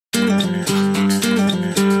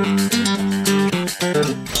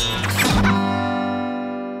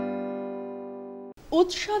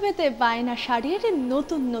উৎসবেতে বায়না শাড়ির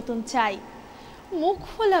নতুন নতুন চাই, মুখ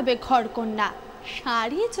ফোলাবে ঘরকন্যা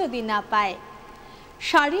শাড়ি যদি না পায়।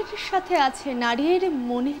 শাড়ির সাথে আছে নারীর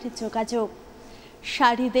মনের যোগাযোগ,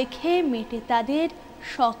 শাড়ি দেখে মেটে তাদের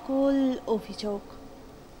সকল অভিযোগ।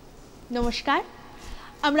 নমস্কার,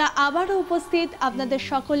 আমরা আবারও উপস্থিত আপনাদের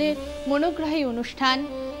সকলের মনোগ্রাহী অনুষ্ঠান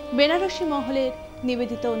বেনারসি মহলের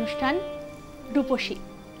নিবেদিত অনুষ্ঠান রূপসী।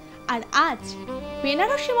 আর আজ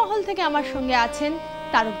বেনারসি মহল থেকে আমার সঙ্গে আছেন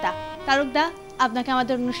তারকদা। তারকদা, আপনাকে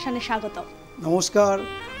আমাদের অনুষ্ঠানে স্বাগত। নমস্কার,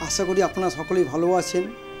 আশা করি আপনারা সকলেই ভালো আছেন।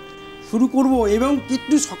 শুরু করব এবং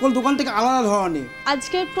কিন্তু সকল দোকান থেকে আলাদা ধরনের।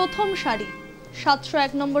 আজকের প্রথম শাড়ি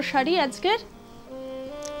 701 নম্বর শাড়ি। আজকের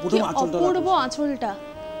অপূর্ব আঁচলটা,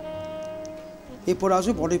 এরপর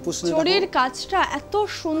আসবে বডির প্রশ্ন। চড়ির কাজটা এত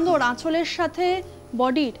সুন্দর, আঁচলের সাথে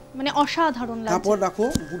বডির মানে অসাধারণ লাগছে। তারপর দেখো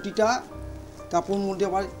বুটিটা, তারপর মধ্যে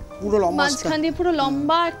আবার পুরো লম্বা, মাঝখান দিয়ে পুরো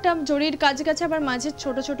লম্বা একটা জড়ির কাজ গেছে, আবার মাঝে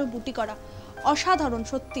ছোট ছোট বুটি করা, অসাধারণ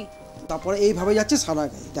সত্যি। তারপরে এইভাবে যাচ্ছে সারা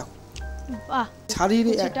গায়ে। দেখো বাহ, শাড়ির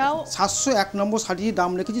 701 নম্বর শাড়ির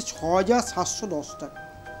দাম রেখেছি 6710 টাকা।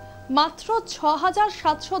 মাত্র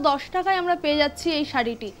 6710 টাকায় আমরা পেয়ে যাচ্ছি এই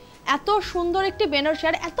শাড়িটি। এত সুন্দর একটি বেনারসি,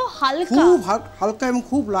 আর এত হালকা, খুব হালকা এবং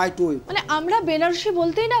খুব লাইট ওয়েট। মানে আমরা বেনারসি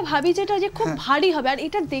বলতেই না ভাবি যেটা যে খুব ভারী হবে, আর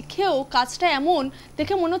এটা দেখেও কাজটা এমন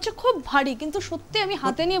দেখে মনে হচ্ছে খুব ভারী, কিন্তু সত্যি আমি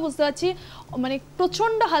হাতে নিয়ে বুঝতে পারছি মানে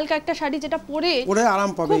প্রচন্ড হালকা একটা শাড়ি, যেটা পরে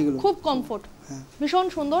আরাম পাবে, এগুলো খুব কমফোর্ট, ভীষণ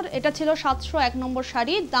সুন্দর। এটা ছিল 701 নম্বর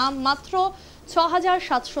শাড়ি, দাম মাত্র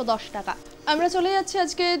 6710 টাকা। আমরা চলে যাচ্ছি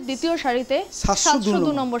আজকে দ্বিতীয় শাড়িতে,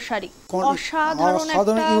 702 নম্বর শাড়ি। অসাধারণ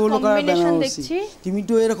একটা কম্বিনেশন দেখছি। তুমি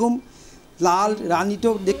তো এরকম লাল রানী তো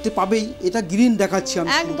দেখতে পাবেই, এটা গ্রিন দেখাচ্ছি আমি।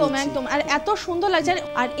 একদম একদম, আর এত সুন্দর লাগছে।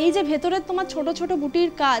 আর এই যে ভেতরে তোমার ছোট ছোট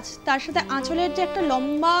বুটির কাজ, তার সাথে আঁচলের যে একটা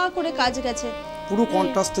লম্বা করে কাজ গেছে, পুরো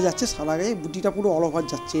কন্ট্রাস্টে যাচ্ছে সারা গায়ে, বুটিটা পুরো অল ওভার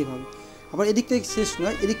যাচ্ছে এইভাবে। আবার এদিকটা শেষ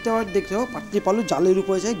নয়, এদিকটা আবার দেখতে হবে পাটলি পাল্লু জালের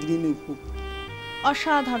উপরে যায়, গ্রিনের উপর।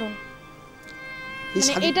 অসাধারণ।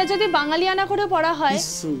 মানে এটা যদি বাঙালিয়ানা করে পরা হয়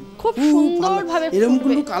খুব সুন্দরভাবে এরকম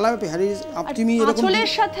কোনো কালার তুমি এরকম আঁচলের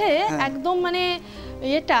সাথে একদম মানে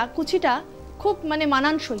এটা কুচিটা খুব মানে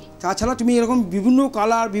মানানসই। তাছাড়া তুমি এরকম বিভিন্ন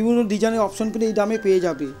কালার বিভিন্ন ডিজাইনের অপশন পেলে এই দামে পেয়ে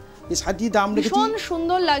যাবে। এই শাড়ির দাম রেখেছি, ভীষণ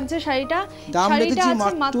সুন্দর লাগছে শাড়িটা। দাম রেখেছি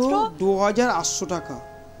মাত্র 2800 টাকা।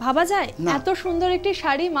 ভাবা যায় এত সুন্দর একটি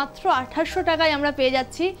শাড়ি মাত্র 2800 টাকায় আমরা পেয়ে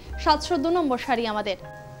যাচ্ছি। 702 নম্বর শাড়ি আমাদের।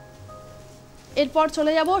 এরপর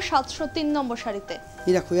চলে যাব 703 নম্বর শাড়িতে।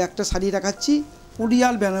 এই দেখো একটা শাড়ি দেখাচ্ছি,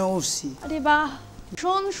 ওরিয়াল বেনারসি। আরে বাহ,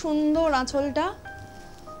 ভীষণ সুন্দর আঁচলটা,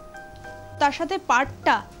 তার সাথে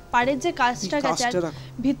পাড়ের যে কাজটা গেছে,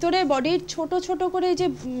 ভিতরে বডির ছোট ছোট করে যে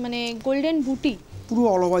মানে গোল্ডেন বুটি, পুরো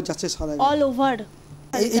অল ওভার যাচ্ছে সারা, অল ওভার।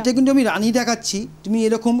 এটা কিন্তু আমি রানী দেখাচ্ছি, তুমি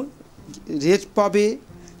এরকম রেড পাবে,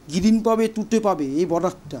 গ্রিন পাবে, তুতে পাবে, এই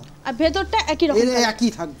বর্ডারটা আর ভেতরটা একই রকম একই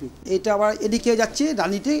থাকবে। এটা আবার এদিকে যাচ্ছে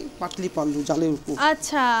রানীতে পাটলি পাল্লু জালের উপর।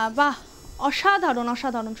 আচ্ছা বাহ, অসাধারণ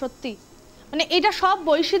অসাধারণ সত্যি। মানে এটা সব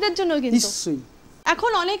বৈশীদের জন্য কিন্তু নিশ্চয়ই।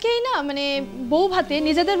 এখন অনেকেই না মানে বউ ভাতে,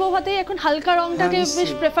 নিজেদের বউ ভাতে এখন হালকা রংটাকে বেশ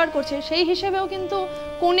প্রেফার করছে, সেই হিসেবেও কিন্তু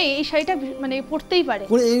কোণে এই শাড়িটা মানে পরতেই পারে।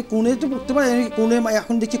 কোণে তো পরতে পারে, কোণে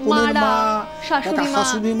এখন দেখছি কোণের মা,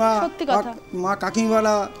 শাশুড়ি মা, সত্যি কথা, মা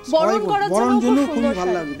কাকিমারা বরণ জন্য খুবই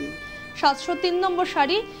ভালো লাগবে। 703 নম্বর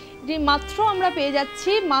শাড়ি মাত্র আমরা পেয়ে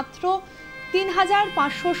যাচ্ছি মাত্র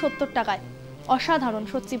 3570 টাকায়। অসাধারণ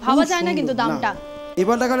সত্যি, ভাবা যায় না কিন্তু দামটা।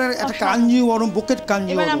 এবার দেখা একটা কাঞ্জিওরম বোকেট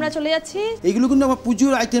কাঞ্জিওরম। এবার আমরা চলে যাচ্ছি, এগুলো কিন্তু আমার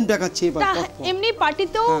পূজোর আইটেম দেখাচ্ছি। এবার এমনি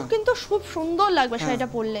পার্টিতেও কিন্তু খুব সুন্দর লাগবে শাড়িটা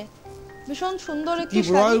পরলে, ভীষণ সুন্দর একটি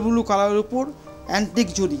শাড়ি। রয়্যাল ব্লু কালারের উপর অ্যান্টিক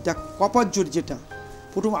জরি, দেখো কপার জরি, যেটা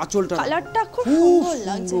পুরো আঁচলটা কালারটা খুব সুন্দর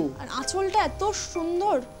লাগছে, আর আঁচলটা এত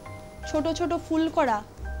সুন্দর, ছোট ছোট ফুল করা,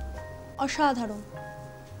 অসাধারণ।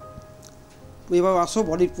 এবার আসো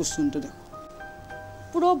বডির পোর্শনটা দেখো,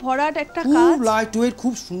 পুরো ভরাট একটা কাজ, খুব লাইট ওয়েট,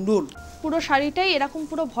 খুব সুন্দর। পুরো শাড়িটাই এরকম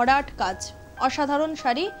পুরো ভরাট কাজ, অসাধারণ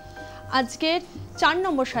শাড়ি। আজকের 4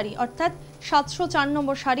 নম্বর শাড়ি, অর্থাৎ 704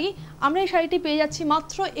 নম্বর শাড়ি, আমরা এই শাড়িটি পেয়ে যাচ্ছি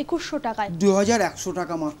মাত্র 2100 টাকায়। 2100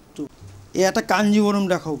 টাকা মাত্র। এই একটা কাঞ্জিওরম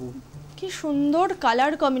দেখাবো, কি সুন্দর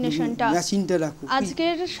কালার কম্বিনেশনটা, ম্যাচিংটা দেখো।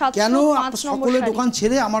 আজকের 705 কেন নম্বর সকলে দোকান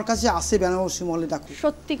ছেড়ে আমার কাছে আসে বেনারসি মহলে, দেখো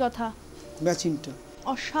সত্যি কথা, ম্যাচিংটা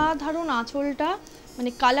অসাধারণ। আঁচলটা মানে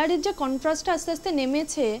কালারের যে কন্ট্রাস্টটা আস্তে আস্তে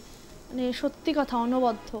নেমেছে, মানে সত্যি কথা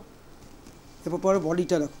অনবদ্য। এরপর পরে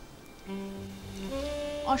বডিটা দেখো,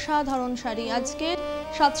 অসাধারণ শাড়ি। আজকে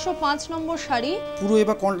 705 নম্বর শাড়ি, পুরো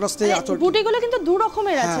এবার কন্ট্রাস্টে আঁচল। বুটিগুলো কিন্তু দু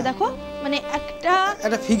রকমের আছে, দেখো মানে একটা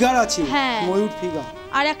ফিগার আছে, ময়ূর ফিগার,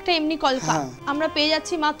 আর একটা এমনি কলকা। আমরা পেয়ে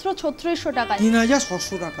যাচ্ছি মাত্র 3600 টাকায়।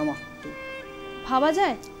 3600 টাকা মাত্র। ভাবা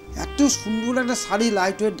যায় এত সুন্দর একটা শাড়ি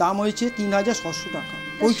লাইট ওয়েট, দাম হয়েছে 3600 টাকা।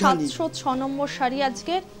 পৈঠানি 706 নম্বর শাড়ি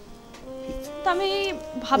আজকের। তো আমি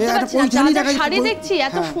ভাবতে একটা পারছি না, পৈঠানি যা যা দেখাই, শাড়ি দেখছি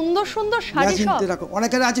এত হ্যাঁ। সুন্দর সুন্দর শাড়ি সব। ম্যাচিংতে রাখো,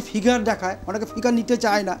 অনেকের আছে ফিগার দেখায়, অনেকে ফিগার নিতে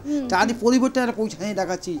চায় না, তারই পরিবর্তে একটা পৈঠানি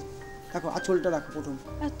দেখাচ্ছি। দেখো আঁচলটা রাখো প্রথম,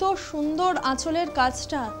 এত সুন্দর আঁচলের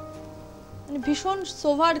কাজটা, মানে ভীষণ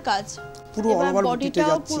সোভার কাজ। পুরো এবার অলওভার বুটিতে বডিটাও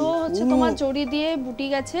যাচ্ছে, পুরো হচ্ছে তোমার জড়ি দিয়ে বুটি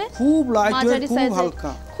গেছে, খুব লাইট ওয়েট, মাঝারি খুব সাইজের,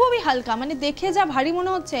 হালকা, খুবই হালকা, মানে দেখে যা ভারী মনে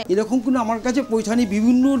হচ্ছে। এরকম কিন্তু আমার কাছে পৈঠানি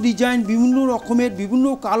বিভিন্ন ডিজাইন, বিভিন্ন রকমের, বিভিন্ন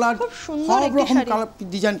কালার, খুব সুন্দর সব একটি রকম শাড়ি। কালার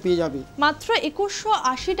ডিজাইন পেয়ে যাবে। মাত্র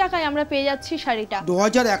 2180 টাকায় আমরা পেয়ে যাচ্ছি শাড়িটা।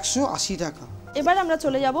 2180 টাকা। এবার আমরা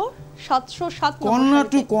চলে যাব 707 কর্নার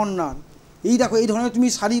টু কর্নার। এই দেখো, এই ধরনের তুমি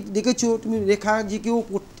শাড়ি দেখেছো, তুমি রেখা যে কেউ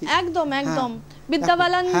পড়তে, একদম একদম হ্যাঁ। বিদ্যা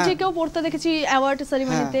বালান হ্যাঁ। যে কেউ পড়তে দেখেছি অ্যাওয়ার্ড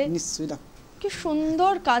সেরিমনিতে। হ্যাঁ, নিশ্চয়ই দেখো কি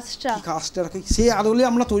সুন্দর কাজটা, কি কাজটা রাখো, সে আদলে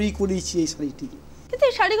আমরা তৈরি করেছি এই শাড়িটি। কিন্তু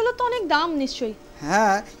এই শাড়িগুলো তো অনেক দাম নিশ্চয়ই।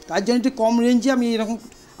 হ্যাঁ, তার জন্য একটু কম রেঞ্জে আমি এরকম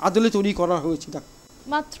আদলে তৈরি করা হয়েছে। দেখো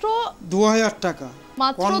মাত্র 2000 টাকা,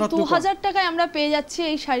 মাত্র কর্নার টু 2000 টাকায় আমরা পেয়ে যাচ্ছি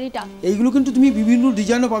এই শাড়িটা। এইগুলো কিন্তু তুমি বিভিন্ন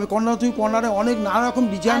ডিজাইনও পাবে, কর্নার টু কর্নারে অনেক নানা রকম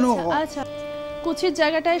ডিজাইনও আচ্ছা, হয়। আচ্ছা, কুচির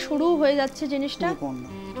জায়গাটায় শুরু হয়ে যাচ্ছে জিনিসটা, পুরো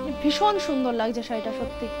কর্নার। ভীষণ সুন্দর লাগছে শাড়িটা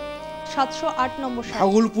সত্যি। 708 নম্বর শাড়ি,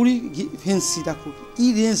 ভাগলপুরি ফেন্সি, দেখো কি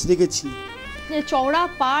রেঞ্জ দেখেছি, যে চওড়া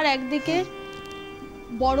পাড় একদিকে,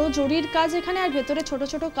 বড় জরির কাজ এখানে, আর ভেতরে ছোট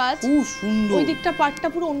ছোট কাজ, খুব সুন্দর। ওই দিকটা পাড়টা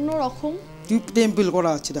পুরো অন্য রকম, টিপ টেম্পল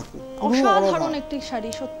করা আছে। দেখো পুরো অসাধারণ একটি শাড়ি,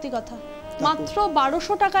 সত্যি কথা। মাত্র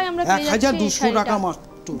 1200 টাকায় আমরা পেয়ে যাচ্ছি এই 1200 শাড়িটা। টাকা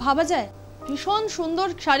মাত্র। ভাবা যায়, ভীষণ সুন্দর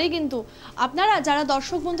শাড়ি। কিন্তু আপনারা যারা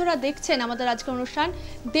দর্শক বন্ধুরা দেখছেন আমাদের আজকের অনুষ্ঠান,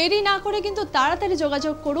 দেরি না করে কিন্তু তাড়াতাড়ি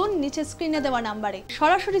যোগাযোগ করুন নিচে স্ক্রিনে দেওয়া নাম্বারে,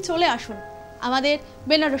 সরাসরি চলে আসুন আমাদের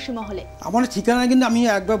বেনারসি মহলে। আমার ঠিকানা কিন্তু আমি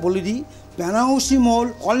একবার বলে দিই, বেনারসি মহল,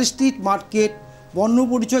 কলেজ স্ট্রিট মার্কেট, বর্ণ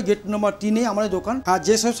পরিচয় গেট নম্বর 3-এ আমাদের দোকান। আর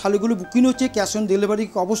যেসব শাড়িগুলো বুকিং হচ্ছে ক্যাশ অন ডেলিভারি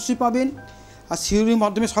অবশ্যই পাবেন, আর সিওরির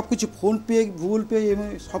মাধ্যমে সব কিছু, ফোনপে, গুগল পে এবং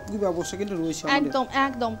সব কিছু ব্যবস্থা কিন্তু রয়েছে আমাদের। একদম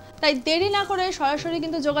একদম, তাই দেরি না করে সরাসরি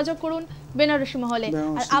কিন্তু যোগাযোগ করুন বেনারসি মহলে।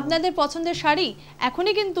 আর আপনাদের পছন্দের শাড়ি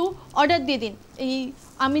এখনই কিন্তু অর্ডার দিয়ে দিন, এই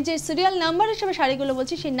আমি যে সিরিয়াল নাম্বার হিসেবে শাড়িগুলো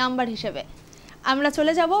বলছি সেই নাম্বার হিসেবে। আমরা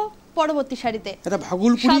চলে যাব পরবর্তী শাড়িতে। এটা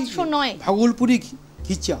ভাগলপুরি, 709 ভাগলপুরি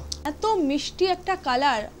ঘিচা। এত মিষ্টি একটা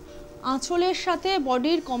কালার, আঁচলের সাথে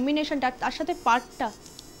বডির কম্বিনেশনটা, তার সাথে পাড়টা,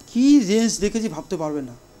 কি রেঞ্জ দেখেছি ভাবতে পারবে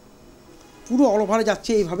না, পুরো অল ওভারে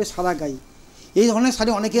যাচ্ছে এইভাবে সাদা গায়ে। এই ধরনের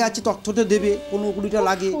শাড়ি অনেকে আছে তথ্যতে দেবে, 15-20টা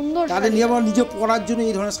লাগে, সুন্দর তাদের শাড়ি। নিয়ে আবার নিজে পরার জন্য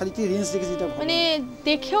এই ধরনের শাড়িটি রেঞ্জ দেখেছি। এটা মানে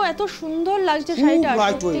দেখেও এত সুন্দর লাগছে খুব শাড়িটা,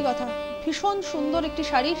 light সত্যি weight। কথা ভীষণ সুন্দর একটি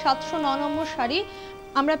শাড়ি। 709 নম্বর শাড়ি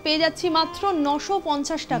আমরা পেয়ে যাচ্ছি মাত্র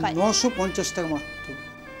 950 টাকায়। 950 টাকা মাত্র।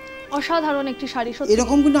 অসাধারণ একটি শাড়ি সত্যি।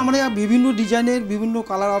 এরকম কিন্তু আমরা বিভিন্ন ডিজাইনের বিভিন্ন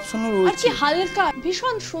কালার অপশনও আর রয়েছে। কি হালকা,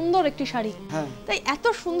 ভীষণ সুন্দর একটি শাড়ি। হ্যাঁ, তাই এত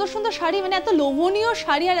সুন্দর সুন্দর শাড়ি, মানে এত লোভনীয়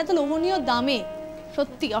শাড়ি আর এত লোভনীয় দামে,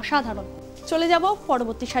 সত্যি অসাধারণ। চলে যাব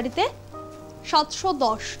পরবর্তী শাড়িতে।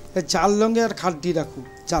 710 জাল রঙের আর খাড্ডি রাখো,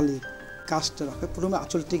 জালের কাজটা রাখো, প্রথমে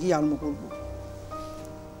আঁচল থেকেই আরম্ভ করবো।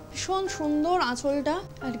 ভীষণ সুন্দর আঁচলটা,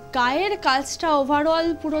 আর গায়ের কাজটা, ওভারঅল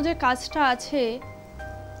পুরো যে কাজটা আছে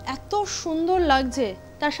এত সুন্দর লাগছে।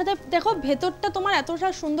 তার সাথে দেখো ভেতরটা তোমার এতটা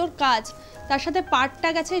সুন্দর কাজ, তার সাথে পাড়টা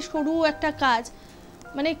গেছে সরু একটা কাজ,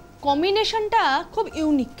 মানে কম্বিনেশনটা খুব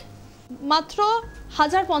ইউনিক। মাত্র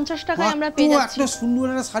 1050 টাকায় আমরা পেয়ে যাচ্ছি একটা সুন্দর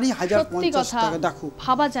একটা শাড়ি সত্যি 1050 কথা, টাকা। দেখো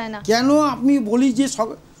ভাবা যায় না। কেন আমি বলি যে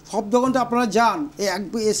সব দোকানটা আপনারা যান,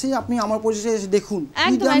 একবার এসে আপনি আমার পরিচয় এসে দেখুন কি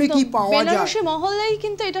একদম দামে কি একদম, পাওয়া যায়। বেনারসি মহলেই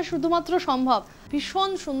কিন্তু এটা শুধুমাত্র সম্ভব। ভীষণ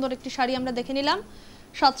সুন্দর একটি শাড়ি আমরা দেখে নিলাম।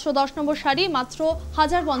 710 নম্বর শাড়ি মাত্র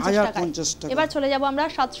 1050 টাকায়। 1050 টাকা। এবার চলে যাব আমরা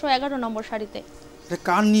 711 নম্বর শাড়িতে। এটা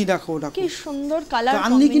কাননি দেখো, দেখো কি সুন্দর কালার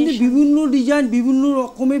কাননি কিন্তু কম্বিনেশন। বিভিন্ন ডিজাইন, বিভিন্ন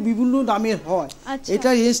রকমের, বিভিন্ন দামের হয়। আচ্ছা। এটা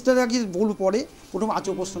রেঞ্জটা রাখি বলবো পরে, প্রথম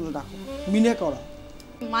আঁচল পছন্দ দেখো, মিনে করা,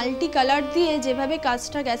 মাল্টি কালার দিয়ে যেভাবে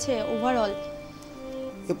কাজটা গেছে ওভারঅল।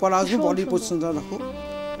 এরপর আসবো ভীষণ বডির সুন্দর। পছন্দ দেখো,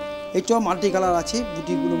 এটাও মাল্টি কালার আছে,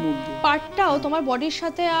 বুটিগুলো মধ্যে পাটটাও তোমার বডির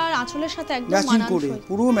সাথে আর আঁচলের সাথে একদম ম্যাচিং করে, মানানসই।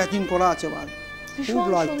 পুরো ম্যাচিং করা আছে। আর ভীষণ খুব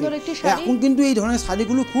লাইট সুন্দর একটি শাড়ি। এখন কিন্তু এই ধরনের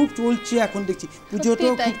শাড়িগুলো খুব চলছে, এখন দেখছি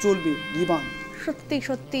পুজোতেও তাই। খুব চলবে ডিমান্ড। সত্যি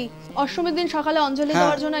সত্যি অষ্টমীর দিন সকালে অঞ্জলি হ্যাঁ।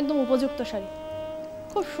 দেওয়ার জন্য একদম উপযুক্ত শাড়ি।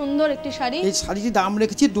 খুব সুন্দর একটি শাড়ি। এই শাড়িটির দাম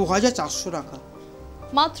রেখেছি 2400 টাকা।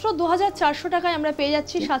 মাত্র 2400 টাকায় আমরা পেয়ে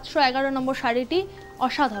যাচ্ছি 711 নম্বর শাড়িটি।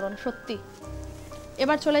 অসাধারণ সত্যি।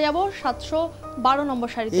 এবার চলে যাব 712 নম্বর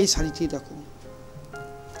শাড়িতে। এই শাড়িটি দেখো,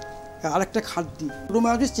 আরেকটা খাদ্যি, পুরো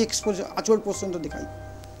চেক্স আঁচল পছন্দ দেখাই,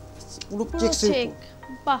 পুরো চেকসের চেক,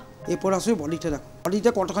 বাহ। এরপর আসবে বডিটা, দেখো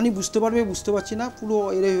বডিটা কতখানি বুঝতে পারবে বুঝতে পারছি না, পুরো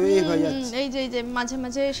এই হয়ে যাচ্ছে। এই যে মাঝে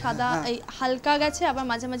মাঝে সাদা, এই হালকা গেছে, আবার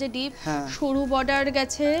মাঝে মাঝে ডিপ, সরু বর্ডার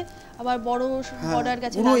গেছে, আবার বড় বর্ডার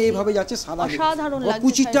গেছে, পুরো এইভাবে যাচ্ছে সাদা। অসাধারণ লাগছে।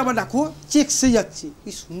 কুচিটা আবার দেখো চেকসে যাচ্ছে,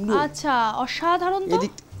 কি সুন্দর। আচ্ছা, অসাধারণ তো,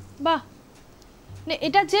 বাহ।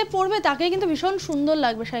 এটা যে পরবে তাকে কিন্তু ভীষণ সুন্দর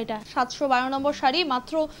লাগবে শাড়িটা। 712 নম্বর শাড়ি,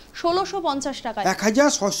 মাত্র 1650 টাকায়,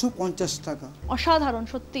 1650 টাকা, অসাধারণ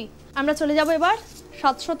সত্যি। আমরা চলে যাব এবার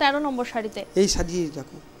 713 নম্বর শাড়িতে। এই শাড়ি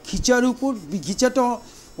দেখো, ঘিচার উপর, ঘিচাটা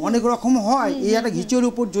অনেক রকম হয়, এই একটা ঘিচার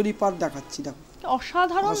উপর জরি পাট দেখাচ্ছি, দেখো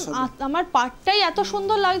অসাধারণ। আমার পাটটাই এত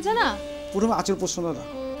সুন্দর লাগছে না, পুরো আঁচল পছন্দটা।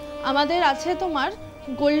 আমাদের আছে তোমার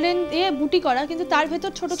গোল্ডেন দিয়ে বুটি করা, কিন্তু তার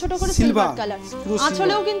ভেতর ছোট ছোট করে সিলভার কালার।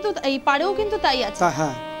 আঁচলেও কিন্তু, এই পাড়েও কিন্তু তাই আছে,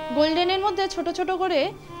 হ্যাঁ, গোল্ডেনের মধ্যে ছোট ছোট করে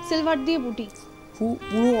সিলভার দিয়ে বুটি।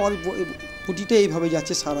 পুরো বুটিটা এইভাবে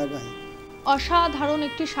যাচ্ছে সারা গায়ে। অসাধারণ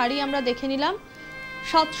একটি শাড়ি আমরা দেখে নিলাম।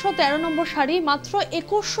 713 নম্বর শাড়ি, মাত্র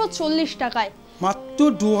 2140 টাকায়, মাত্র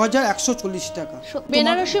 2140 টাকা।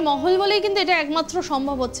 বেনারসি মহল বলেই কিন্তু এটা একমাত্র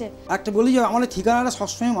সম্ভব হচ্ছে। একটা বলি যে আমাদের ঠিকানাটা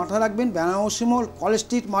সবসময় মাথায় রাখবেন, বেনারসি মহল, কলেজ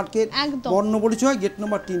স্ট্রিট মার্কেট, বর্ণ পরিচয়, গেট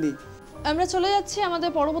নম্বর 3। আমরা চলে যাচ্ছি আমাদের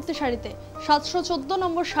পরবর্তী শাড়িতে। 714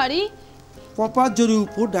 নম্বর শাড়ি, পপার জরির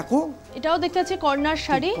উপর দেখো, এটাও দেখতে পাচ্ছি কর্নার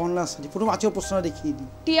শাড়ি। কর্নার শাড়ি, পুরো আঁচল পছন্দ দেখিয়ে দিই।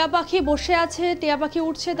 টিয়া পাখি বসে আছে, টিয়া পাখি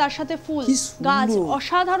উঠছে, তার সাথে ফুল গাছ,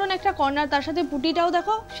 অসাধারণ একটা কর্নার, তার সাথে বুটিটাও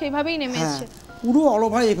দেখো সেইভাবেই নেমে এসেছে, পুরো অল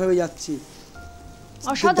ওভার এইভাবে যাচ্ছে।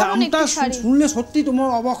 অসাধারণ একটি শাড়ি, শুনলে সত্যি তোমার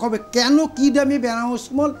অবাক হবে, কেন কি দামে বেনারসি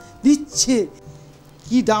মহল দিচ্ছে,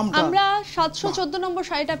 কি দামটা। আমরা 714 নম্বর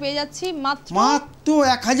শাড়িটা পেয়ে যাচ্ছি মাত্র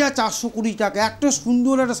 1420 টাকা। এত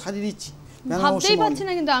সুন্দর একটা শাড়ি দিচ্ছি, ভাবতেই পারছি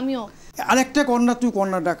না কিন্তু আমিও। আরেকটা কর্নার, তুই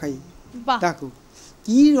কর্নার দেখাই, দেখো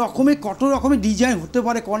কি রকমের, কত রকমের ডিজাইন হতে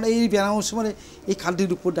পারে কর্নার, এই বেনারসি মানে এই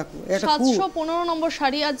খাদ্যের উপর দেখো। 715 নম্বর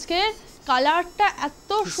শাড়ি, আজকে কালারটা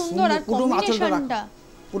এত সুন্দর, আর কম্বিনেশনটা,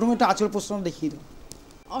 প্রথমে একটা আঁচল পছন্দ দেখিয়ে দাও,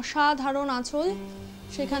 অসাধারণ আঁচল,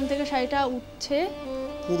 সেখান থেকে শাড়িটা উঠছে,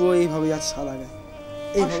 পুরো এইভাবে যাচ্ছে সারা গায়ে,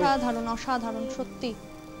 অসাধারণ অসাধারণ সত্যি।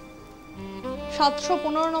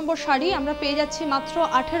 715 নম্বর শাড়ি আমরা পেয়ে যাচ্ছি মাত্র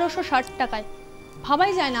 1860 টাকায়।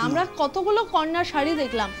 ভাবাই যায় না, আমরা কতগুলো কর্নার শাড়ি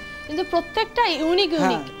দেখলাম, কিন্তু প্রত্যেকটা ইউনিক,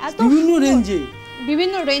 এত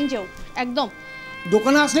বিভিন্ন রেঞ্জেও একদম।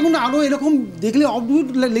 দোকানে আসলে কিন্তু আরো এরকম দেখলে অদ্ভুত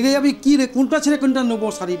লেগে যাবে, কি রে কোনটা ছেড়ে কোনটা নেবো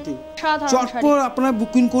শাড়িতে। চটপট আপনারা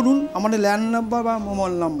বুকিং করুন আমাদের ল্যান্ড নাম্বার বা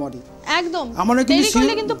মোবাইল নাম্বারে, একদম। আমাদের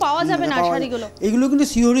কিন্তু পাওয়া যাবে না শাড়িগুলো, এগুলো কিন্তু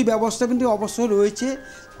সিওরি ব্যবস্থা কিন্তু অবশ্যই রয়েছে,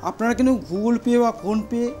 আপনারা কিন্তু গুগল পে বা ফোন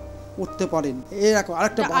পে করতে পারেন। এই দেখো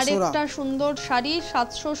আরেকটা সুন্দর শাড়ি,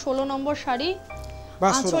 716 নম্বর শাড়ি,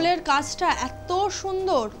 আঁচলের কাজটা এত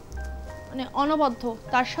সুন্দর, মানে অনবদ্য,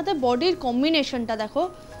 তার সাথে বডির কম্বিনেশনটা দেখো,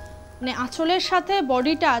 মানে আঁচলের সাথে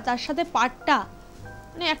বডিটা, তার সাথে পাটটা,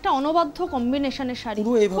 মানে একটা অনবদ্য কম্বিনেশনের শাড়ি,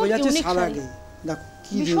 পুরো এইভাবে যাচ্ছে সারা গায়ে, দেখো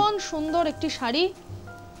কি ভীষণ সুন্দর একটি শাড়ি।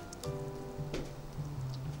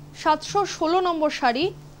 716 নম্বর শাড়ি,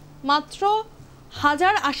 মাত্র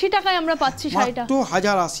 1080 টাকায় আমরা পাচ্ছি শাড়িটা, মাত্র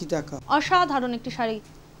 1080 টাকা, অসাধারণ একটি শাড়ি।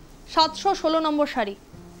 716 নম্বর শাড়ি।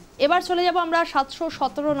 এবার চলে যাব আমরা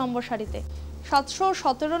 717 নম্বর শাড়িতে।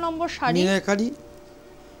 717 নম্বর শাড়ি,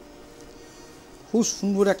 খুব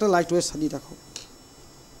সুন্দর একটা লাইট ওয়েট শাড়ি, দেখো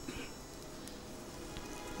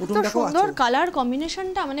সুন্দর কালার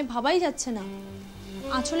কম্বিনেশনটা, মানে ভাবাই যাচ্ছে না।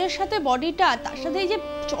 আঁচলের সাথে বডিটা, তার সাথে এই যে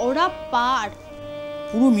চওড়া পাড়,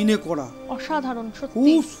 পুরো মিনে করা, অসাধারণ সত্যি,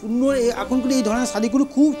 খুব সুন্দর। এখন কিন্তু এই ধরনের শাড়িগুলো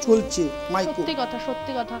খুব চলছে, সত্যি কথা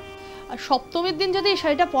সত্যি কথা। আর সপ্তমীর দিন যদি এই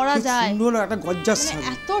শাড়িটা পরা যায়, সুন্দর একটা গর্জাস শাড়ি,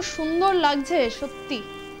 এত সুন্দর লাগছে সত্যি,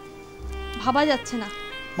 ভাবা যাচ্ছে না।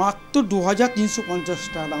 মাত্র 2350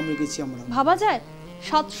 টাকা দাম রেখেছি আমরা, ভাবা যায়।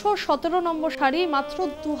 717 নম্বর শাড়ি, মাত্র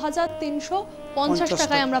 2350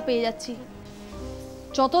 টাকায় আমরা পেয়ে যাচ্ছি।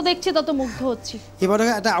 যত দেখছি তত মুগ্ধ হচ্ছি। এবারে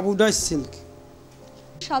একটা আবুদাই সিল্ক,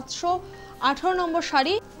 718 নম্বর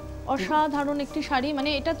শাড়ি, অসাধারণ একটি শাড়ি, মানে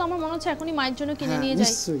এটা তো আমার মনে হচ্ছে এখনই মায়ের জন্য কিনে নিয়ে যাই।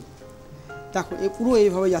 নিশ্চয়ই, দেখো এই পুরো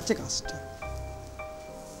এইভাবে যাচ্ছে কাজটা,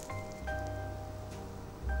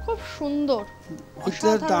 খুব সুন্দর,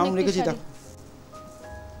 দাম রেখেছি দেখো,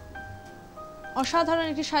 অসাধারণ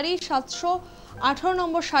একটি শাড়ি। 718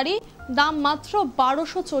 নম্বর শাড়ি, দাম মাত্র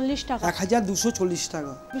 1240 টাকা, 1240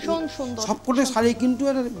 টাকা, ভীষণ সুন্দর সবকটা শাড়ি কিন্তু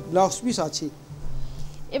একটা ব্লাউজ পিস আছে।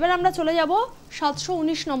 এবার আমরা চলে যাব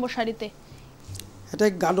 719 নম্বর শাড়িতে। এটা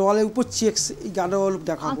গাডোয়ালের উপর চেকস, এই গাডোয়াল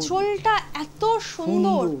দেখাবো, আঁচলটা এত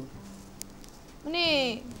সুন্দর, মানে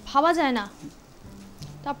ভাবা যায় না।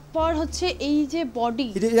 তারপর হচ্ছে এই যে বডি,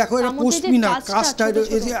 দেখো এটা পশমিনা কাজটা,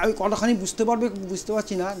 এই যে আমি কতখানি বুঝতে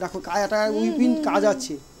পারছি না, দেখো কাজটা উইপিং কাজ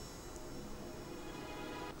আছে,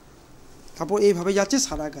 তারপর এইভাবে যাচ্ছে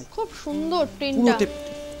সারা গায়ে, খুব সুন্দর প্রিন্টটা,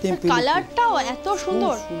 টেম্পল কালারটাও এত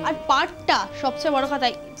সুন্দর, আর পাড়টা সবচেয়ে বড় কথা,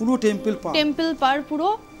 পুরো টেম্পল পাড়, টেম্পল পাড় পুরো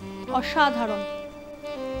অসাধারণ।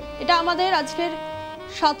 এটা আমাদের আজকের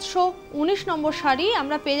 719 নম্বর শাড়ি,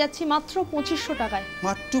 আমরা পেয়ে যাচ্ছি মাত্র 2500 টাকায়।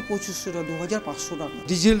 মাত্র 2500 টাকা, 2500 টাকা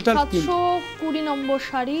ডিজিটাল প্রিন্ট। 720 নম্বর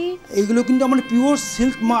শাড়ি, এইগুলো কিন্তু আমার পিওর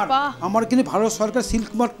সিল্ক মার্ক, আমার কিন্তু ভারত সরকার সিল্ক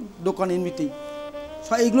মার্ক দোকান এমনিতেই,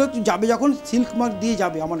 এইগুলো যাবে যখন সিল্ক মার্ক দিয়ে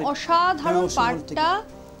যাবে আমার। অসাধারণ পাড়টা,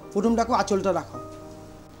 প্রথম দেখো আঁচলটা রাখো,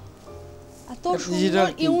 এত সুন্দর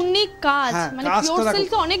ইউনিক কাজ, মানে পিওর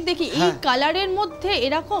সিল্কে অনেক দেখি, এই কালারের মধ্যে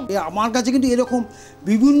এরকম আমার কাছে কিন্তু এরকম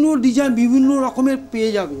বিভিন্ন ডিজাইন বিভিন্ন রকমের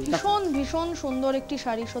পেয়ে যাবে। ভীষণ ভীষণ সুন্দর একটি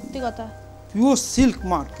শাড়ি, সত্যি কথা পিওর সিল্ক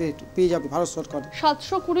মার্কেট পেয়ে যাবে ভারত সরকার।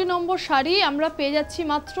 720 নম্বর শাড়ি আমরা পেয়ে যাচ্ছি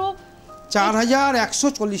মাত্র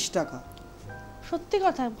 4140 টাকা। সত্যি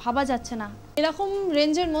কথা ভাবা যাচ্ছে না, এরকম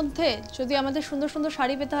রেঞ্জের মধ্যে যদি আমাদের সুন্দর সুন্দর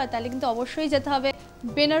শাড়ি পেতে হয় তাহলে কিন্তু অবশ্যই যেতে হবে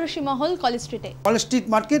বেনারসি মহল কলেজ স্ট্রিটে, কলেজ স্ট্রিট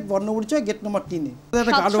মার্কেট, বর্ণপরিচয় গেট নম্বর 3 এ।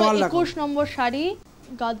 721 নম্বর শাড়ি,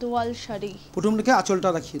 গাদোয়াল শাড়ি, প্রথম দিকে আঁচলটা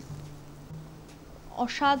রাখি,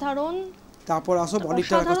 অসাধারণ। তারপর আসো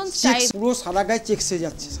বডিটা রাখো, চেকস পুরো সারা গায়ে চেকসে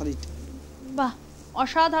যাচ্ছে শাড়িটা, বাহ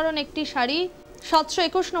অসাধারণ একটি শাড়ি।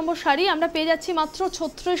 721 নম্বর শাড়ি আমরা পেয়ে যাচ্ছি মাত্র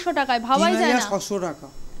 3600 টাকায়, ভাবাই যায় না। 3600 টাকা।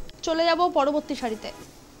 চলে যাব পরবর্তী শাড়িতে,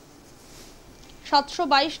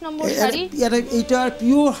 722 নম্বর শাড়ি, এইটা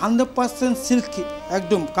পিওর 100% সিল্ক,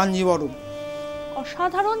 একদম কাঞ্জিবরম,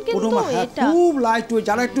 অসাধারণ কিন্তু এটা খুব লাইট ওয়েট।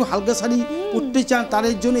 যারা একটু হালকা শাড়ি পরতে চান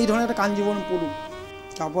তাদের জন্য এই ধরনের একটা কাঞ্জিবরম পরুন।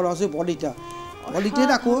 তারপর আসে বডিটা, বডিতে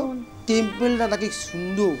দেখো টেম্পলটা দেখো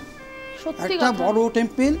সুন্দর, সত্যি একটা বড়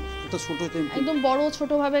টেম্পল, একটা ছোট টেম্পল, একদম বড়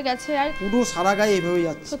ছোট ভাবে গেছে, আর পুরো সারা গায়ে এভাবে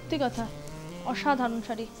যাচ্ছে। সত্যি কথা অসাধারণ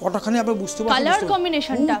শাড়ি, কতখানি আপনি বুঝতে পারছেন কালার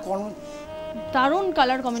কম্বিনেশনটা, দারুণ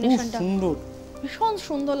কালার কম্বিনেশনটা, সুন্দর, ভীষণ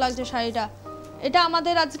সুন্দর লাগছে শাড়িটা। এটা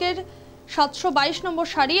আমাদের আজকের 722 নম্বর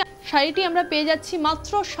শাড়ি, শাড়িটি আমরা পেয়ে যাচ্ছি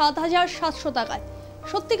মাত্র 7700 টাকায়।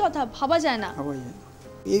 সত্যি কথা ভাবা যায় না।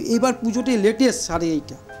 এবার পুজোতে লেটেস্ট শাড়ি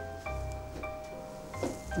এইটা,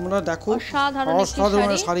 তোমরা দেখো অসাধারণ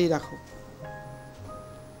শাড়ি রাখো,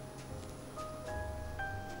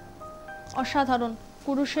 অসাধারণ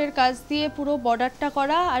কুরুশের কাজ দিয়ে পুরো বর্ডারটা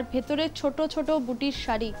করা, আর ভেতরে ছোট ছোট বুটির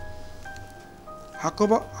শাড়ি,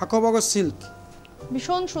 হাকোবাগো সিল্ক,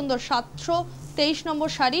 ভীষণ সুন্দর। 723 নম্বর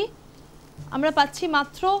শাড়ি আমরা পাচ্ছি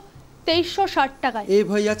মাত্র 2360 টাকায়। এই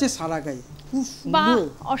ভাই আছে সারা গায়ে, খুব সুন্দর,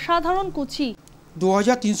 অসাধারণ কুচি,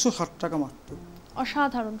 2360 টাকা মাত্র,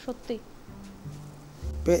 অসাধারণ সত্যি।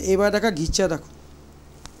 এবার দেখা ঘিচা দেখো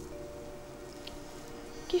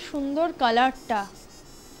কি সুন্দর কালারটা।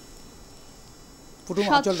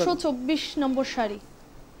 724 নম্বর শাড়ি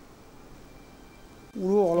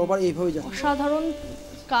পুরো অল ওভার এইভাবে যাচ্ছে, অসাধারণ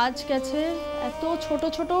কাজ গেছে, এত ছোট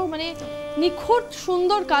ছোট মানে নিখুঁত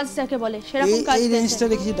সুন্দর কাজ যাকে বলে সেরকম কাজ। এই রেঞ্জটা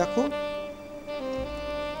দেখি দেখো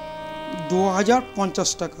 2050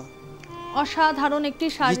 টাকা, অসাধারণ একটি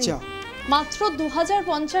শাড়ি, মাত্র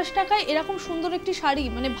 2050 টাকায় এরকম সুন্দর একটি শাড়ি,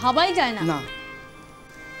 মানে ভাবাই যায় না। না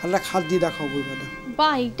আল্লাহ খাদ দিয়ে দেখাও বইবাটা,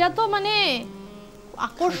 বাহ এটা তো মানে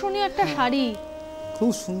আকর্ষণীয় একটা শাড়ি,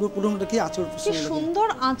 খুব সুন্দর। পুরো দেখি আঁচল, কি সুন্দর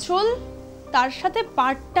আঁচল, তার সাথে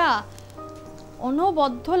পাড়টা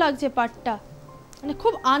অনবদ্য লাগছে, পাড়টা মানে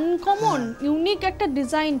খুব আনকমন ইউনিক একটা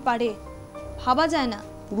ডিজাইন, পারে ভাবা যায় না।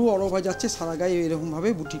 পুরো অরভা যাচ্ছে সারা গায়ে এরকম ভাবে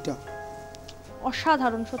বুটিটা,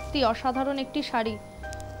 অসাধারণ সত্যি অসাধারণ একটি শাড়ি।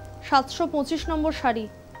 725 নম্বর শাড়ি,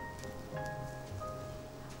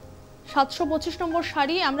 725 নম্বর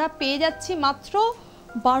শাড়ি আমরা পেয়ে যাচ্ছি মাত্র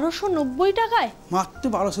 1290 টাকায়, মাত্র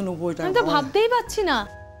 1290 টাকা। আমি তো ভাবতেই পাচ্ছি না।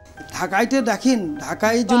 ঢাকাইতে দেখেন,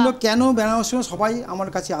 ঢাকাইয়ের জন্য কেন বেনারসি সবাই আমার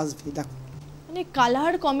কাছে আসবে, দেখো মানে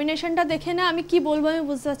কালার কম্বিনেশনটা দেখে না আমি কি বলবো আমি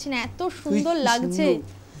বুঝতে পারছি না, এত সুন্দর লাগছে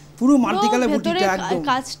পুরো মাল্টি কালার বুটিটা একদম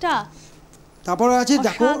কাজটা। তারপর আছে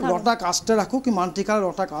দেখো লটা কাজটা রাখো, কি মাল্টি কালার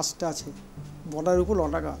লটা কাজটা আছে, বর্ডারের উপর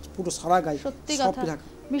লটা কাজ পুরো সারা গায়ে, সত্যি কথা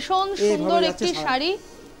ভীষণ সুন্দর একটি শাড়ি।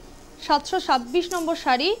 726 নম্বর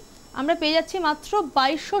শাড়ি আমরা পেয়ে যাচ্ছি মাত্র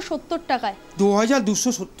 2270 টাকায়,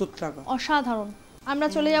 2270 টাকা, অসাধারণ। আমরা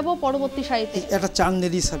চলে যাব পরবর্তী শাড়িতে, এটা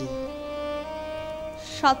চান্দেরি শাড়ি,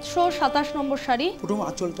 727 নম্বর শাড়ি, পুরো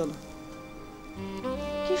আঁচলটা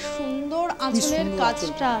কি সুন্দর আঁচলের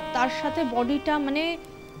কাজটা, তার সাথে বডিটা মানে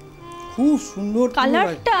খুব সুন্দর,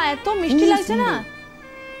 কালারটা এত মিষ্টি লাগছে না,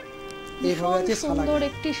 এইভাবে আছে সুন্দর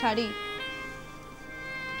একটি শাড়ি,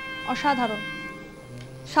 অসাধারণ।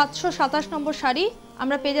 727 নম্বর শাড়ি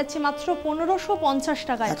আমরা পেয়ে যাচ্ছি মাত্র 1550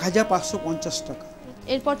 টাকায়, 1550 টাকা।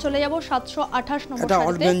 এরপর চলে যাব 728 নম্বর এটা শাড়িতে,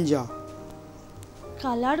 অর্গানজা,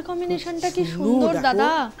 কালার কম্বিনেশনটা কি সুন্দর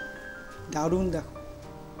দাদা, দারুণ, দেখো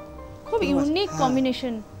খুব ইউনিক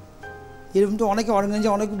কম্বিনেশন, এরকম তো অনেকে অর্গানাইজে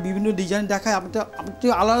অনেক বিভিন্ন ডিজাইন দেখায়, আপনি তো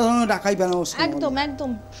আলাদা ধরনের দেখাই বেনারসি মহলে। একদম একদম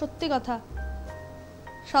সত্যি কথা।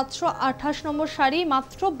 728 নম্বর শাড়ি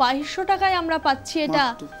মাত্র 2200 টাকায় আমরা পাচ্ছি এটা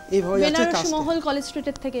বেনারসি মহল কলেজ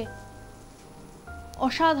স্ট্রিটের থেকে।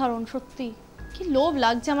 অসাধারণ, সত্যি কি লোভ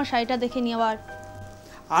লাগছে আমার শাড়িটা দেখে নেওয়ার।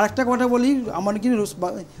 আর একটা কথা বলি, আমার কিন্তু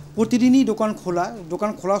প্রতিদিনই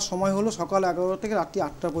দোকান খোলার সময় হলো সকাল 11টা থেকে রাত্রি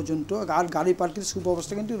 8টা পর্যন্ত, আর গাড়ি পার্কের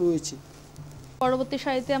সুব্যবস্থা কিন্তু রয়েছে। পরবর্তী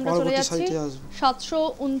শাড়িতে আমরা চলে যাচ্ছি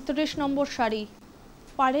 729 নম্বর শাড়ি।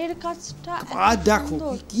 পাড়ের কাজটা আর দেখো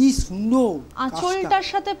কি সুন্দর, আঁচলটার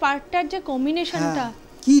সাথে পাড়টার যে কম্বিনেশনটা,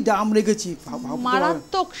 কি দাম রেখেছি,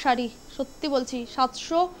 মারাত্মক শাড়ি সত্যি বলছি।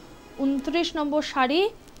 729 নম্বর শাড়ি,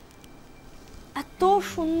 এত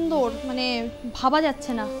সুন্দর মানে ভাবা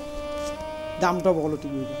যাচ্ছে না। দামটা বলো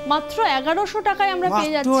তুমি। মাত্র 1100 টাকায় আমরা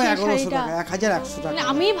পেয়ে যাচ্ছি শাড়িটা। 1100 টাকা, মানে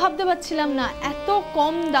আমি ভাবতে পারছিলাম না এত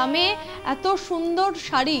কম দামে এত সুন্দর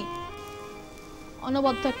শাড়ি,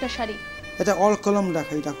 অনবদ্য একটা শাড়ি। এটা অল কলম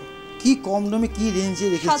দেখাই, দেখো কি কম দামে কি রেঞ্জে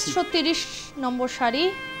রেখেছি। 730 নম্বর শাড়ি।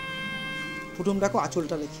 প্রথম দেখো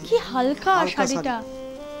আঁচলটা দেখি কি হালকা শাড়িটা,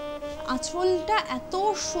 আঁচলটা এত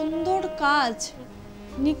সুন্দর কাজ,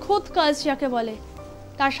 নিখুঁত কাজ যাকে বলে।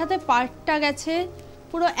 তার সাথে পাড়টা গেছে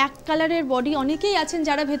পুরো এক কালারের বডি। অনেকেই আছেন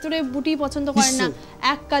যারা ভেতরে বুটি পছন্দ করেন না,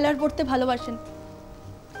 এক কালার পরতে ভালোবাসেন,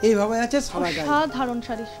 এইভাবে আছে সারা গায়ে। অসাধারণ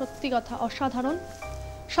শাড়ি, সত্যি কথা অসাধারণ।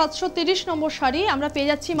 730 নম্বর শাড়ি আমরা পেয়ে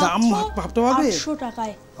যাচ্ছি মাত্র 800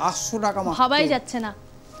 টাকায়। 800 টাকা মাত্র, ভাবাই যাচ্ছে না।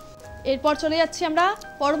 এরপর চলে যাচ্ছি আমরা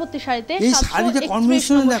পরবর্তী শাড়িতে। এই শাড়িতে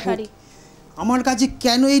কম্বিনেশন দেখো আমার কাছে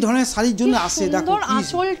কেন এই ধরনের শাড়ির জন্য আসে। দেখো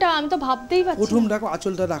আঁচলটা, আমি তো ভাবতেই পারছি। প্রথম দেখো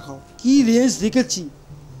আঁচলটা দেখাও, কি রেঞ্জ রেখেছি,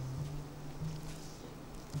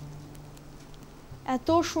 এত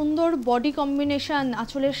সুন্দর বডি কম্বিনেশন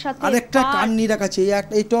আঁচলের সাথে। আর একটা কাননি দেখাচ্ছে, এই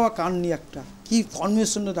একটা, এইটাও কাননি একটা, কি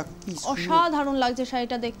কম্বিনেশনটা দেখো, কি অসাধারণ লাগছে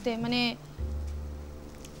শাড়িটা দেখতে, মানে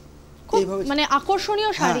মানে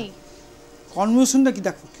আকর্ষণীয় শাড়ি। কম্বিনেশনটা কি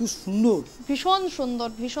দেখো, কি সুন্দর, ভীষণ সুন্দর,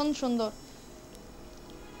 ভীষণ সুন্দর।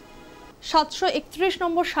 731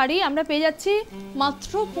 নম্বর শাড়ি আমরা পেয়ে যাচ্ছি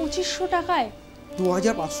মাত্র 2500 টাকায়।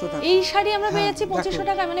 2500 টাকা এই শাড়ি আমরা পেয়ে যাচ্ছি 2500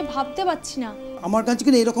 টাকায়, মানে ভাবতে পারছি না। আমার কাছে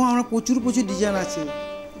কিন্তু এরকম আমরা প্রচুর ডিজাইন আছে,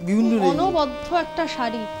 বিভিন্ন অনবদ্য একটা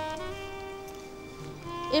শাড়ি।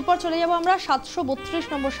 এরপর চলে যাব আমরা 732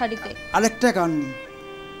 নম্বর শাড়িতে। আরেকটা কাননি,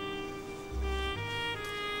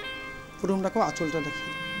 প্রথম দেখো আঁচলটা দেখি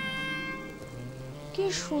কি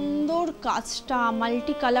সুন্দর কাজটা,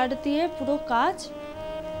 মাল্টি কালার দিয়ে পুরো কাজ,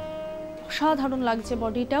 অসাধারণ লাগছে।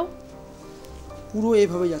 বডিটাও পুরো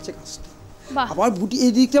এইভাবে যাচ্ছে কাজটা, আবার বুটি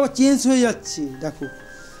এই দিকটা আবার চেঞ্জ হয়ে যাচ্ছে, দেখো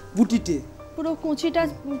বুটিতে পুরো কুচিটা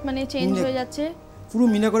মানে চেঞ্জ হয়ে যাচ্ছে, পুরো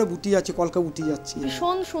মিনা করে বুটি যাচ্ছে, কলকা বুটি যাচ্ছে,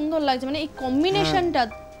 ভীষণ সুন্দর লাগছে। মানে এই কম্বিনেশনটা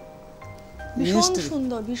ভীষণ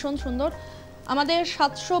সুন্দর, ভীষণ সুন্দর। আমাদের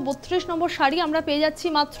 732 নম্বর শাড়ি আমরা পেয়ে যাচ্ছি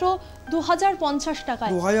মাত্র 2050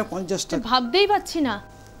 টাকায়। 2050 টাকা, ভাবতেই পাচ্ছি না।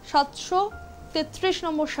 733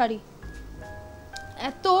 নম্বর শাড়ি,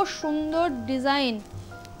 এত সুন্দর ডিজাইন,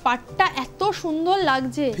 পাটটা এত সুন্দর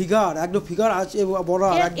লাগছে, ফিগার একদম ফিগার আছে বড়,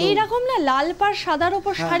 একদম এই রকম না লাল পাড় সাদার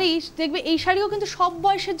উপর শাড়ি দেখবে, এই শাড়িও কিন্তু সব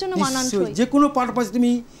বয়সের জন্য মানানসই। যে কোনো পারপাস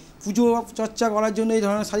তুমি পুজো চর্চা করার জন্য এই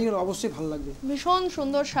ধরনের শাড়িগুলো অবশ্যই ভালো লাগবে। ভীষণ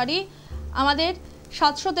সুন্দর শাড়ি। আমাদের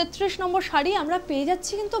 733 নম্বর শাড়ি আমরা পেয়ে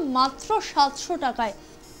যাচ্ছি কিন্তু মাত্র 700 টাকায়।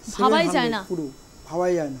 ভাবাই যায় না, পুরো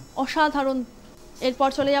ভাবাই যায় না, অসাধারণ। এরপর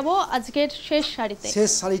চলে যাব আজকের শেষ শাড়িতে। শেষ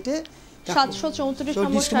শাড়িতে 734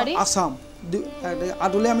 নম্বর শাড়ি, আসাম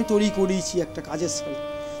আদলে আমি তৈরি করেছি একটা কাজের শাড়ি।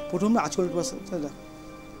 প্রথমে আঁচলটা দেখো,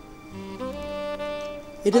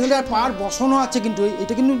 এটা কিন্তু পাড় বসানো আছে, কিন্তু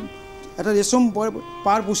এটা কিন্তু একটা রেশম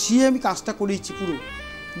পাড় বসিয়ে আমি কাজটা করেছি পুরো,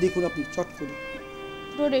 দেখুন আপনি চট করে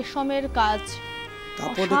পুরো রেশমের কাজ,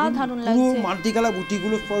 তারপর দেখুন পুরো মাল্টিকালা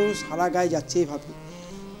বুটিগুলো সারা গায়ে যাচ্ছে এইভাবে।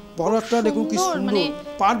 বর্ডারটা দেখুন কি সুন্দর,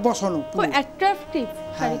 পাড় বসানো, পুরো অ্যাট্রাকটিভ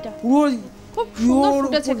শাড়িটা, পুরো খুব সুন্দর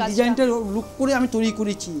ফুটেছে কাজটা। ডিজাইনটা লুক করে আমি তৈরি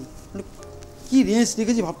করেছি, কি রেঞ্জ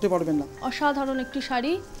দেখেছি ভাবতে পারবেন না। অসাধারণ একটি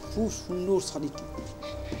শাড়ি, খুব সুন্দর শাড়িটি।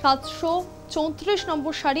 734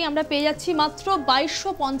 নম্বর শাড়ি আমরা পেয়ে যাচ্ছি মাত্র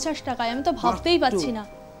 2250 টাকায়। আমি তো ভাবতেই পাচ্ছি না,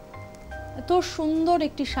 এত সুন্দর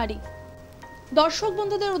একটি শাড়ি। দর্শক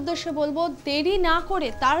বন্ধুদের উদ্দেশ্যে বলবো, দেরি না করে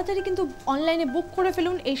তাড়াতাড়ি কিন্তু অনলাইনে বুক করে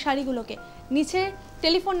ফেলুন এই শাড়িগুলোকে। নিচে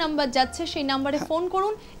টেলিফোন নাম্বার যাচ্ছে, সেই নাম্বারে ফোন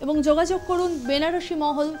করুন এবং যোগাযোগ করুন বেনারসি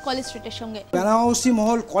মহল কলেজ স্ট্রিটের সঙ্গে। বেনারসি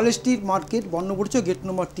মহল কলেজ স্ট্রিট মার্কেট, বর্ণপরিচয় গেট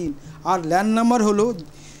নম্বর 3, আর ল্যান্ড নাম্বার হলো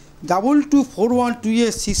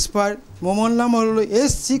 22412865, মোবাইল নাম্বার হলো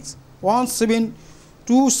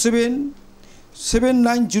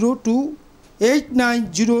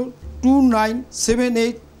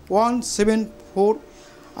S6172779028902978174174।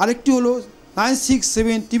 আরেকটি হলো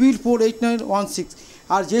 9674448916।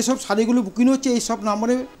 আর যেসব শাড়িগুলো বুকিং হচ্ছে এই সব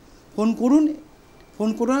নাম্বারে ফোন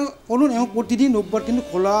করুন এবং প্রতিদিন রোববার কিন্তু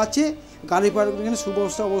খোলা আছে, গাড়ি পার্কিং এর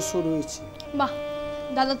সুব্যবস্থা অবশ্য রয়েছে। বাহ,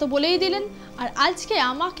 দাদা তো বলেই দিলেন। আর আজকে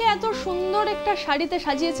আমাকে এত সুন্দর একটা শাড়িতে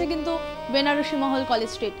সাজিয়েছে কিন্তু বেনারসি মহল কলেজ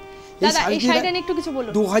স্ট্রিট। দাদা এই শাড়িটা নিয়ে একটু কিছু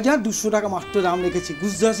বলুন। 2200 টাকা মাত্র দাম রেখেছি,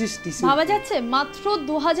 গুজরাটি টিস্যু। ভাবা যাচ্ছে মাত্র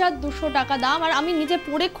 2200 টাকা দাম। আর আমি নিজে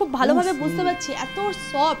পরে খুব ভালোভাবে বুঝতে পারছি এত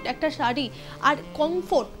সফট একটা শাড়ি, আর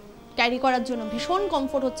কমফোর্ট ক্যারি করার জন্য ভীষণ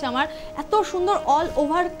কমফোর্ট হচ্ছে আমার। এত সুন্দর অল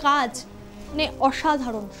ওভার কাজ, মানে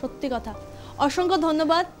অসাধারণ, সত্যি কথা। অসংখ্য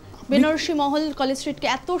ধন্যবাদ বেনারসি মহল কলেজ স্ট্রিটকে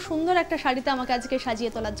এত সুন্দর একটা শাড়িতে আমাকে আজকে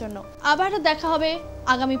সাজিয়ে তোলার জন্য। আবার দেখা হবে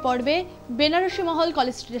আগামী পর্বে বেনারসি মহল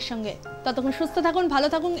কলেজ স্ট্রিটের সঙ্গে। ততক্ষণ সুস্থ থাকুন, ভালো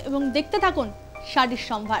থাকুন এবং দেখতে থাকুন শাড়ির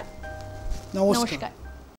সম্ভার। নমস্কার।